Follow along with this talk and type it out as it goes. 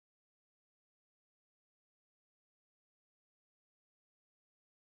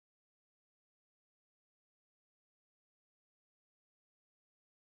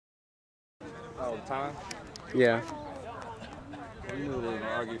Oh, the time? Yeah. You knew they were going to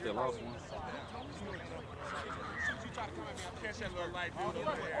argue if they lost one.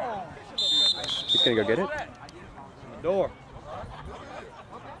 He's going to go get it? In the door.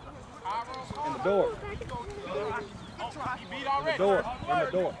 In the door. In the door. In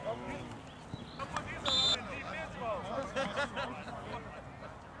the door.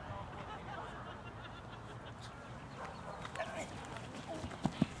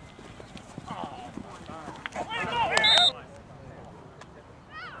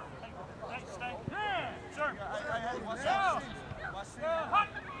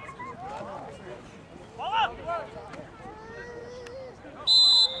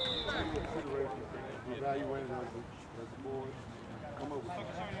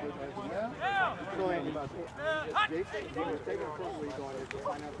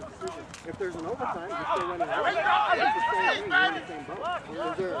 If there's an overtime, you're still running out. Is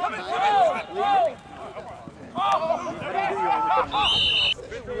there a time?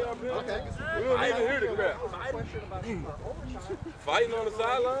 Okay. We don't even hear the crap. Fighting on the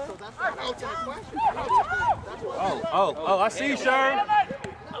sideline? So that's an alternate question. Oh, I see, Sherm.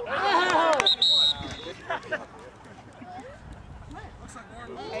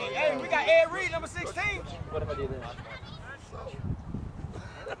 Hey, we got Ed Reed, number 16. What if I do this?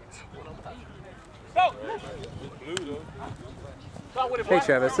 Go! Hey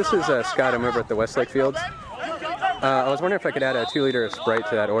Travis, this is Scott. I'm over at the Westlake Fields. I was wondering if I could add a 2-liter of Sprite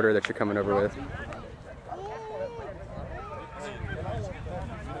to that order that you're coming over with.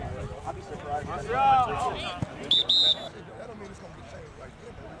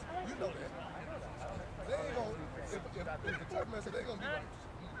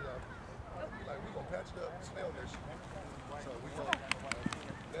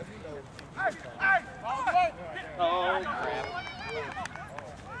 Oh, crap.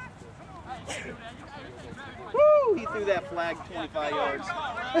 Woo! He threw that flag 25 yards.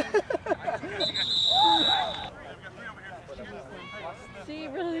 She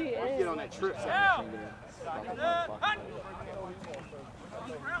really is. Get on that trip.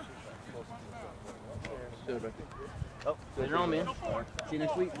 Oh, you're on, man. See you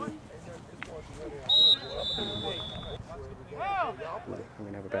next week. I'm going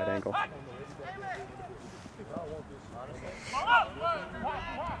to have a bad angle.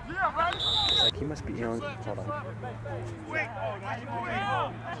 Like he must be young. Hold on.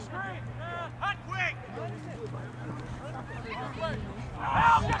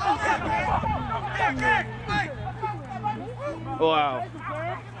 Wow.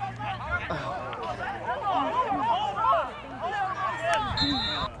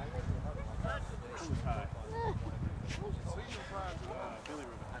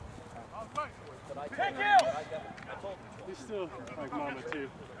 He's still like mama too.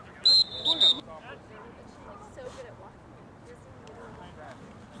 So good at walking.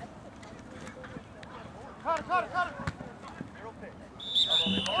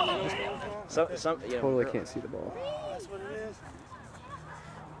 Totally can't see the ball. That's what it is.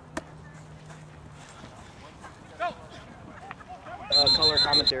 Color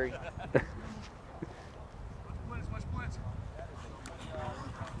commentary.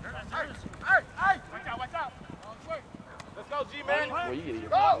 Watch out. Let's go, G-Man. Well, you get it.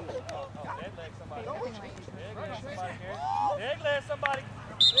 Go! Dead leg somebody.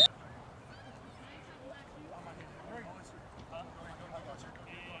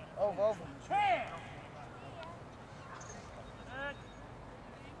 Over.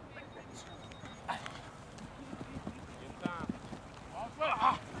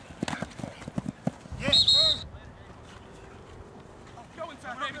 Yes. Go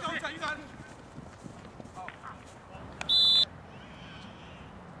inside, baby. Go inside. You got it.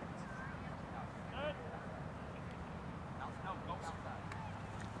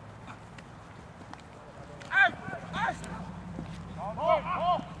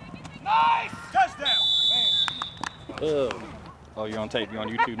 Nice! Touchdown! Oh, you're on tape. You're on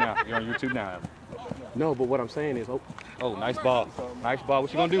YouTube now. You're on YouTube now. No, but what I'm saying is, Oh, nice ball. Nice ball.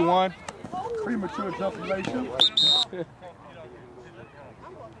 What you gonna do, Juan? Premature ejaculation.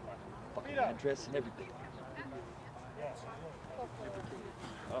 Address and everything.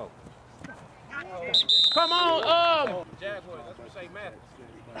 Oh. Come on, Jaguars. That's what say matters.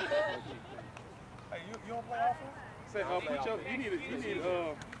 Hey, you don't play offense? Say, put your,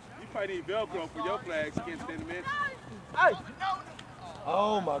 you probably need Velcro for your flags against the man. Hey!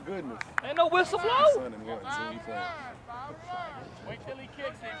 Oh my goodness. Ain't no whistle blow. Son and one, so he playing. Wait till he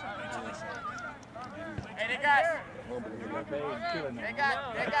kicks it. Hey, they got Oh,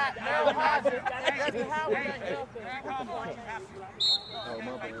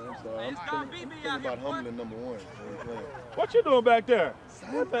 my bad. I'm sorry. I'm thinking about humbling number one. What you doing back there?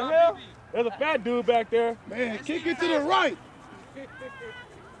 What the hell? There's a fat dude back there. Man, kick it to the right.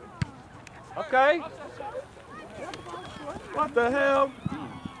 Okay. What the hell?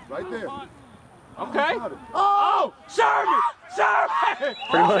 Right there. Okay. Oh, Sherman! Sherman!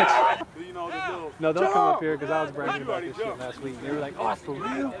 Pretty much. You know the deal. No, they'll come up here because I was bragging about this shit last week. They were like, oh, it's for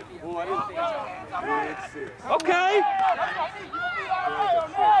real? Okay.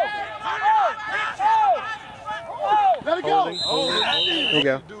 Let it go. There you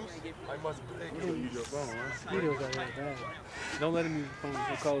go. Mosquitoes out here bad. Don't let him use the phone.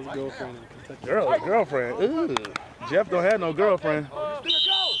 He'll call his girlfriend in Kentucky. Girlfriend. Ooh. Jeff don't have no girlfriend.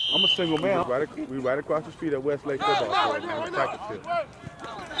 I'm a single man. We right across the street at Westlake football field. Practice field.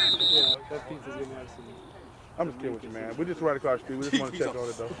 Yeah, that pizza's getting out of some. I'm just kidding with you, man. We're just right across the street. We just want to check on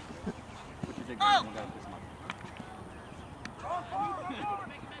it, though.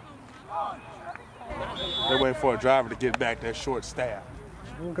 They're waiting for a driver to get back that short staff.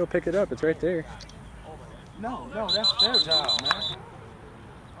 We'll go pick it up. It's right there. No, that's their job, man.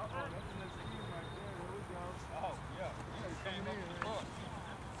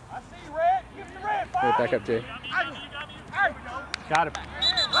 I see you, Red. Give me the red. Right back up, Jay. Got him.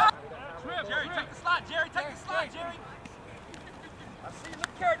 Jerry, take the slot. Jerry, take the slot, Jerry. I see you.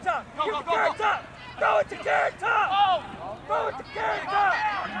 Look, Carrot Top. Go, Carrot Top. Throw it to Carrot Top. Throw it to Carrot Top.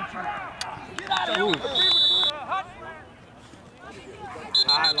 Get out of here.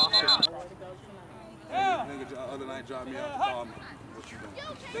 I lost it. Nigga the other night dropped me off to call me. What you doing?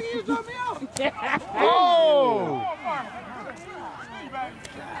 Nigga, you dropped me off. Oh!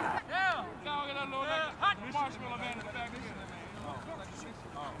 Yeah. Now get that little hot marshmallow man in the back.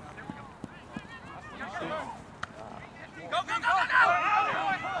 Go, go, go, go, go!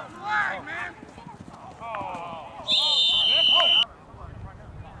 Right, man.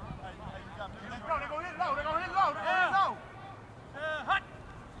 They're gonna hit low. They're gonna hit low. They're gonna hit low. Hot.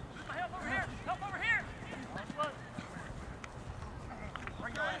 Help over here. Help over here.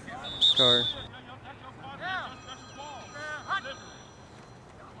 Car.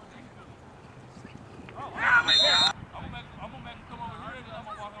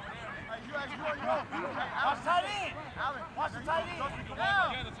 Watch tight end. Watch the tight end.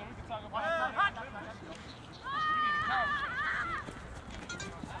 Together so we can talk about it.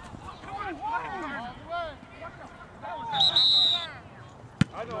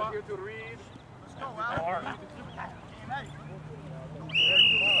 I know. I'm here to read. Let's go, Al.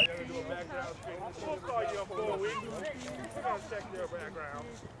 We'll call you up for a week. We're going to check your background.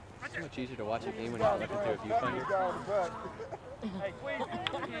 It's so much easier to watch a game when you're looking through a viewfinder. Hey, please.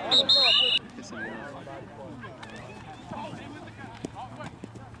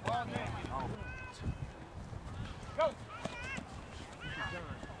 Go.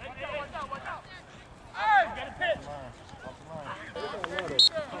 Hey, get a pitch.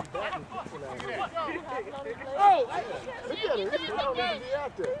 Oh! Look at it. He don't need to be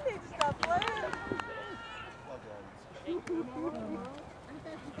out there. He needs to stop playing.